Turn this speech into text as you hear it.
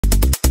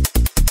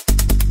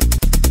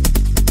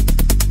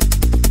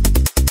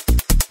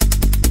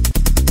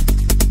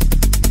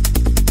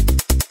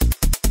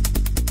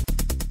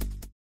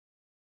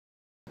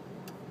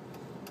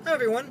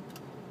everyone,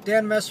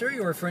 Dan Messer,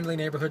 your friendly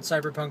neighborhood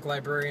cyberpunk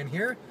librarian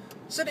here,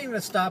 sitting at a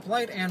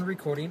stoplight and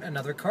recording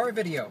another car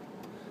video.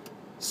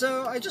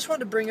 So I just wanted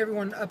to bring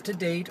everyone up to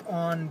date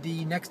on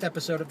the next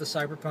episode of the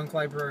Cyberpunk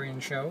Librarian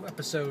show,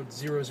 episode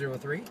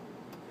 003,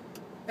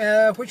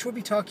 which will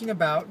be talking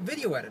about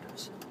video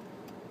editors.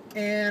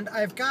 And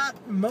I've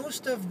got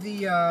most of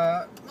the,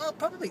 well,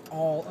 probably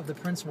all of the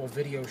principal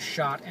videos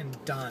shot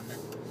and done.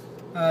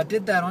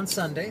 Did that on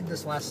Sunday,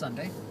 this last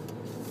Sunday.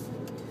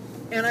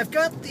 And I've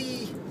got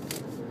the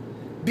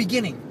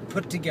beginning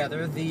put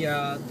together,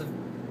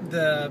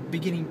 the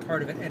beginning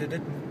part of it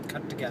edited and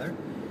cut together.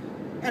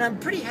 And I'm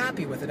pretty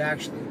happy with it,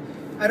 actually.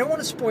 I don't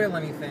want to spoil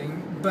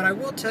anything, but I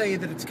will tell you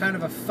that it's kind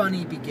of a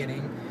funny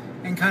beginning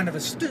and kind of a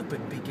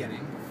stupid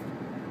beginning.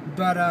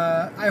 But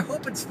I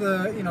hope it's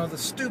the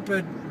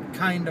stupid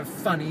kind of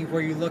funny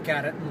where you look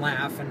at it and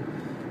laugh,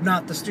 and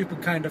not the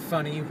stupid kind of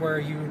funny where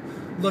you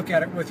look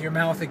at it with your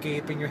mouth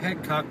agape and your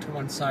head cocked to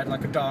one side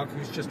like a dog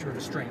who's just heard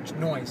a strange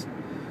noise.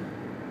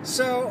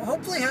 So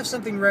hopefully have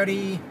something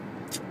ready,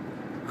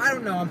 I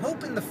don't know, I'm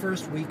hoping the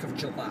first week of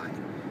July.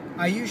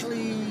 I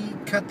usually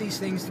cut these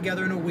things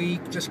together in a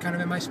week, just kind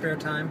of in my spare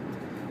time.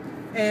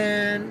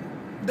 And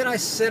then I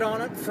sit on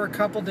it for a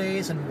couple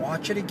days and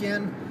watch it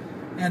again.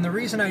 And the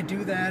reason I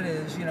do that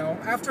is,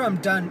 after I'm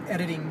done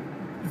editing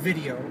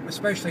video,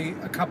 especially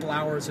a couple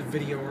hours of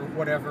video or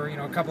whatever,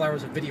 a couple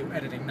hours of video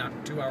editing,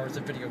 not 2 hours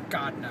of video,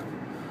 God no.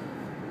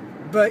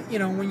 But,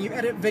 when you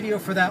edit video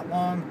for that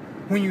long,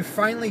 when you're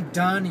finally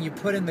done and you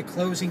put in the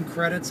closing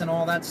credits and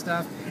all that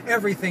stuff,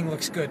 everything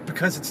looks good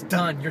because it's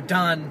done. You're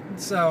done.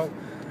 So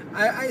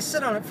I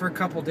sit on it for a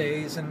couple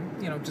days and,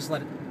 just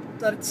let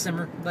it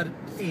simmer, let it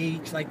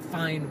age like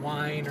fine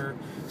wine or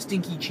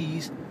stinky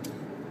cheese.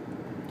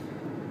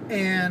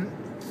 And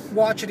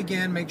watch it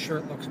again, make sure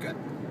it looks good.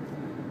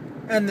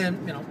 And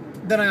then,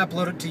 then I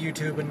upload it to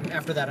YouTube, and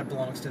after that it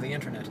belongs to the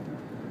internet.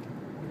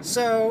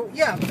 So,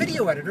 yeah,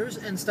 video editors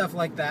and stuff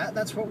like that,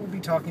 that's what we'll be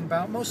talking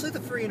about, mostly the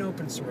free and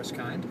open source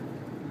kind.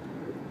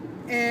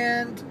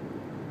 And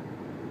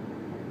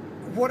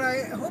what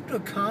I hope to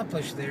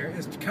accomplish there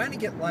is to kind of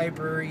get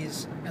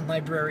libraries and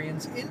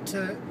librarians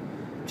into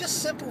just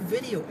simple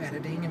video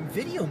editing and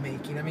video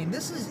making. I mean,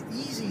 this is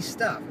easy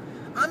stuff.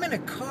 I'm in a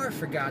car,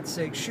 for God's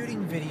sake,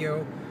 shooting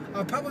video.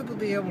 I'll probably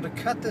be able to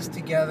cut this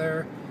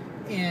together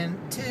in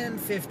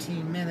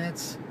 10-15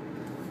 minutes,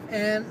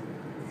 and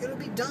it'll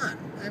be done.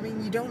 I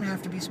mean, you don't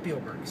have to be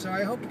Spielberg, so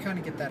I hope to kind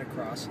of get that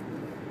across.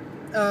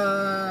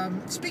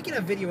 Speaking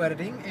of video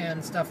editing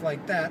and stuff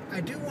like that, I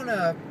do want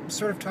to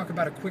sort of talk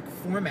about a quick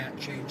format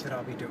change that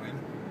I'll be doing,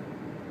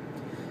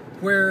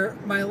 where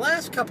my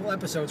last couple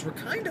episodes were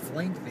kind of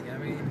lengthy. I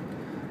mean,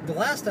 the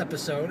last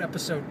episode,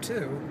 episode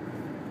 2,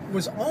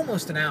 was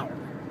almost an hour,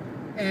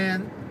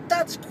 and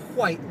that's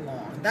quite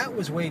long. That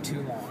was way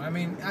too long. I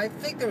mean, I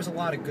think there was a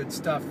lot of good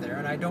stuff there,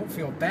 and I don't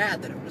feel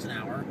bad that it was an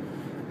hour.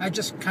 I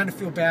just kind of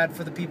feel bad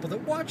for the people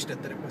that watched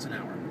it that it was an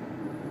hour.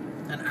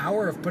 An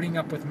hour of putting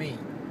up with me.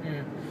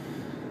 Yeah.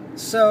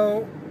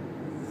 So,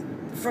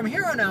 from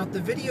here on out, the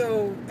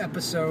video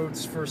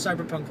episodes for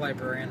Cyberpunk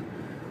Librarian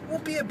will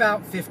be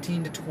about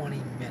 15 to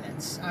 20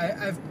 minutes.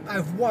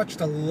 I've watched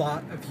a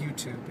lot of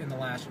YouTube in the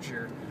last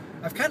year.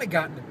 I've kind of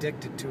gotten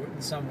addicted to it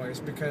in some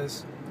ways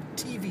because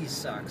TV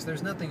sucks.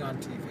 There's nothing on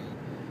TV.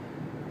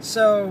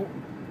 So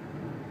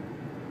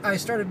I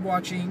started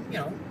watching,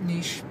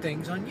 niche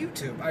things on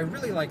YouTube. I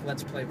really like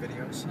Let's Play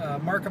videos.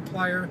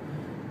 Markiplier,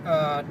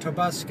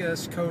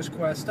 Tobuscus,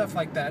 CodeQuest, stuff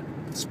like that.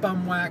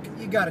 Spumwhack,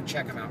 you gotta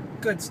check them out.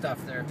 Good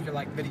stuff there if you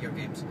like video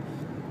games.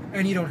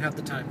 And you don't have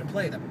the time to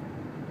play them.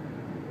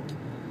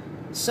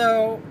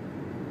 So,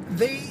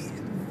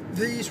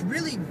 these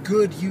really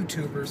good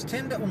YouTubers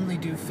tend to only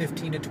do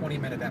 15 to 20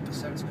 minute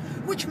episodes,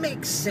 which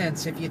makes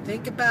sense if you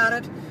think about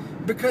it,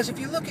 because if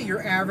you look at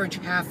your average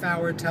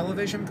half-hour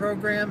television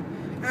program,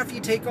 after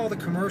you take all the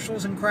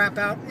commercials and crap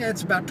out,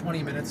 it's about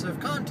 20 minutes of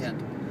content.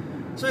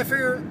 So I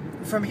figure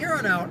from here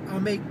on out, I'll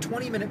make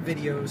 20-minute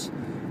videos.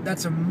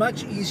 That's a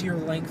much easier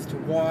length to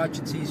watch,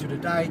 it's easier to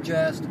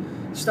digest,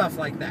 stuff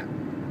like that.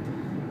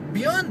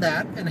 Beyond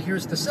that, and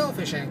here's the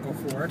selfish angle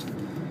for it,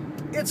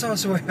 it's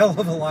also a hell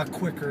of a lot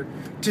quicker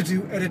to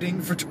do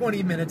editing for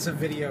 20 minutes of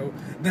video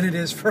than it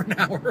is for an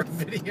hour of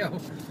video.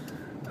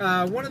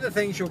 One of the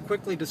things you'll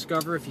quickly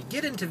discover if you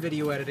get into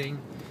video editing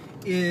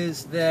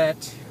is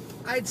that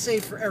I'd say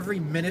for every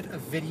minute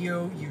of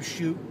video you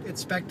shoot,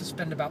 expect to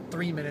spend about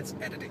 3 minutes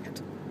editing it.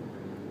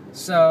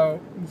 So,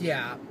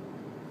 yeah,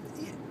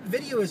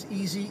 video is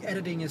easy,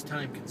 editing is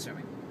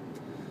time-consuming.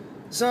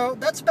 So,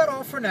 that's about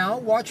all for now.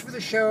 Watch for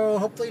the show,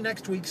 hopefully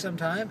next week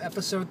sometime,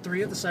 episode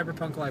 3 of the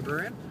Cyberpunk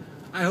Librarian.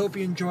 I hope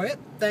you enjoy it.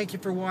 Thank you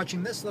for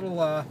watching this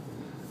little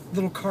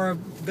car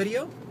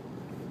video.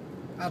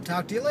 I'll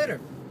talk to you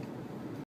later.